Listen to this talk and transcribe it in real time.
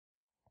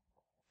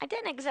I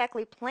didn't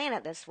exactly plan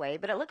it this way,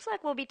 but it looks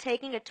like we'll be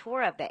taking a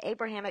tour of the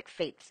Abrahamic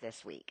faiths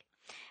this week.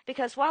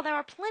 Because while there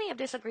are plenty of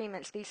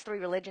disagreements these three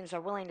religions are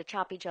willing to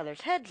chop each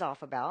other's heads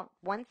off about,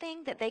 one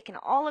thing that they can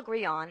all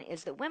agree on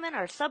is that women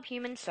are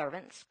subhuman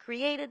servants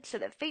created so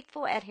that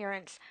faithful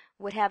adherents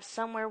would have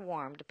somewhere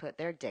warm to put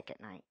their dick at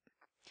night.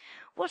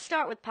 We'll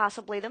start with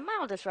possibly the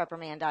mildest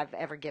reprimand I've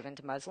ever given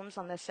to Muslims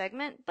on this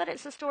segment, but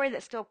it's a story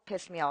that still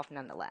pissed me off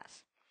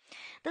nonetheless.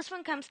 This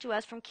one comes to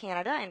us from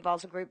Canada,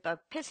 involves a group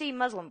of pissy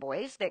Muslim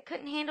boys that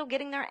couldn't handle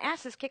getting their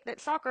asses kicked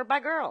at soccer by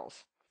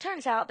girls.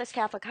 Turns out this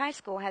Catholic high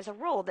school has a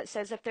rule that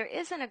says if there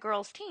isn't a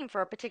girls' team for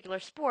a particular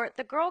sport,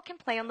 the girl can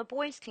play on the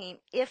boys' team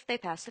if they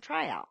pass the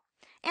tryout.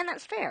 And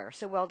that's fair,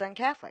 so well done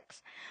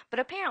Catholics. But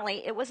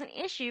apparently it was an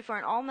issue for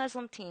an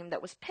all-Muslim team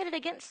that was pitted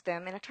against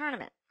them in a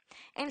tournament.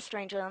 And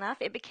strangely enough,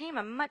 it became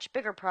a much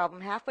bigger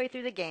problem halfway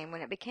through the game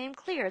when it became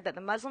clear that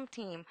the Muslim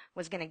team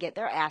was going to get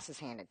their asses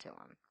handed to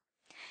them.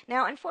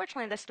 Now,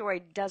 unfortunately, the story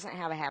doesn't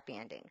have a happy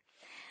ending.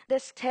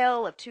 This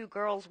tale of two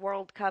girls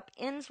World Cup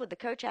ends with the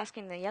coach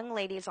asking the young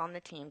ladies on the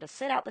team to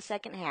sit out the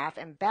second half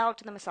and bow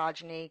to the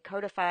misogyny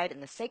codified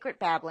in the sacred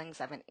babblings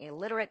of an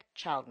illiterate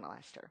child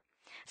molester.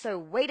 So,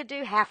 way to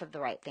do half of the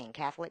right thing,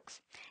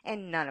 Catholics,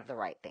 and none of the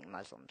right thing,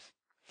 Muslims.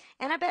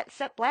 And I bet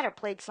Sepp Blatter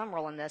played some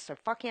role in this, so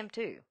fuck him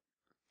too.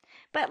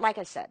 But like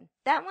I said,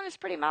 that one is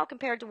pretty mild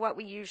compared to what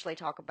we usually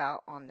talk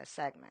about on this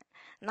segment.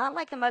 Not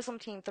like the Muslim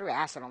team threw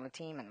acid on the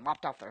team and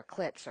lopped off their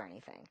clits or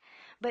anything.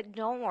 But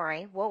don't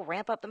worry, we'll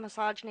ramp up the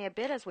misogyny a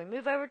bit as we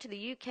move over to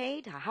the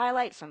UK to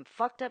highlight some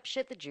fucked up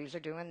shit the Jews are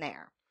doing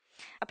there.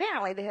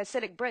 Apparently, the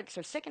Hasidic Brits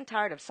are sick and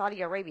tired of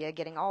Saudi Arabia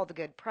getting all the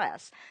good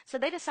press, so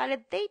they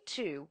decided they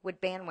too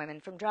would ban women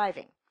from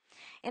driving.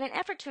 In an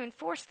effort to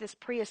enforce this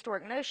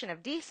prehistoric notion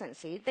of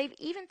decency, they've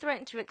even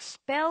threatened to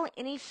expel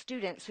any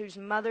students whose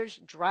mothers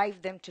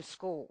drive them to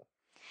school.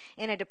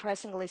 In a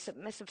depressingly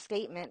submissive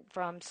statement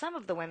from some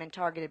of the women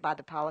targeted by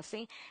the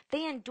policy,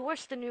 they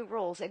endorsed the new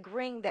rules,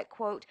 agreeing that,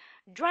 quote,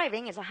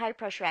 driving is a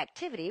high-pressure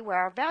activity where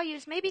our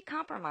values may be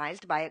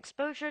compromised by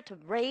exposure to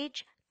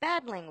rage,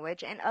 bad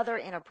language, and other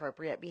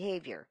inappropriate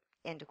behavior,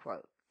 end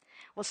quote.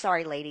 Well,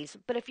 sorry, ladies,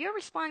 but if you're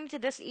responding to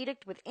this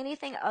edict with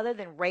anything other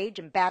than rage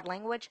and bad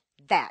language,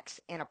 that's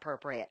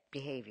inappropriate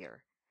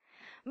behavior.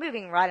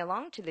 Moving right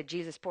along to the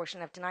Jesus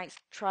portion of tonight's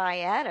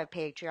triad of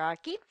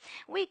patriarchy,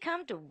 we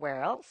come to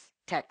where else?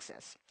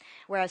 Texas,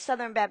 where a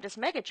Southern Baptist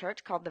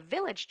megachurch called the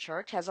Village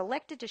Church has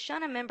elected to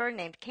shun a member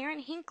named Karen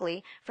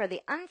Hinckley for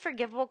the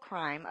unforgivable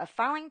crime of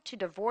filing to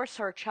divorce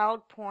her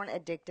child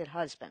porn-addicted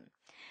husband.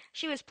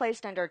 She was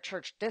placed under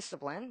church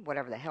discipline,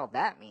 whatever the hell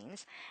that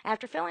means,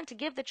 after failing to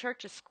give the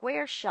church a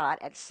square shot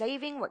at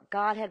saving what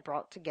God had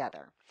brought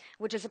together,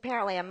 which is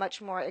apparently a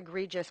much more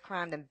egregious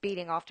crime than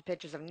beating off to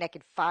pictures of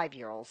naked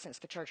 5-year-olds since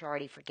the church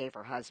already forgave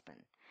her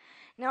husband.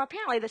 Now,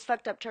 apparently this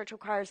fucked up church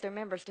requires their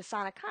members to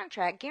sign a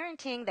contract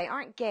guaranteeing they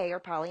aren't gay or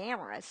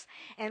polyamorous,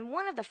 and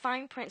one of the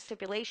fine print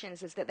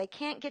stipulations is that they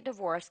can't get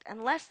divorced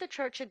unless the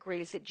church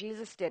agrees that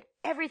Jesus did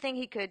everything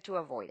he could to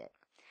avoid it.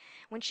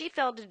 When she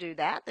failed to do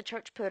that, the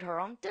church put her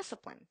on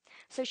discipline.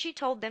 So she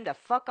told them to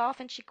fuck off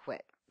and she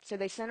quit. So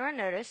they sent her a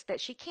notice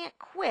that she can't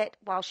quit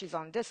while she's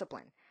on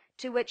discipline.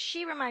 To which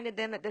she reminded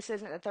them that this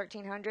isn't the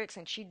 1300s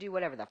and she'd do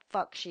whatever the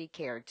fuck she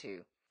cared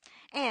to.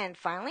 And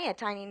finally, a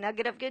tiny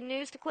nugget of good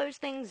news to close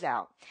things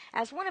out.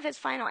 As one of his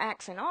final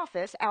acts in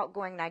office,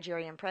 outgoing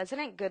Nigerian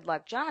President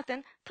Goodluck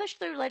Jonathan pushed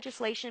through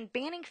legislation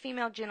banning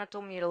female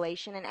genital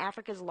mutilation in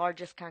Africa's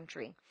largest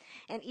country.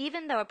 And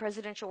even though a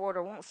presidential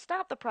order won't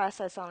stop the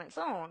process on its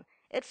own,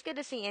 it's good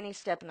to see any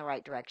step in the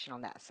right direction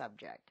on that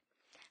subject.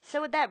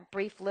 So with that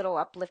brief little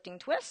uplifting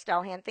twist,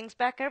 I'll hand things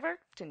back over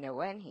to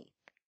Noah and Heath.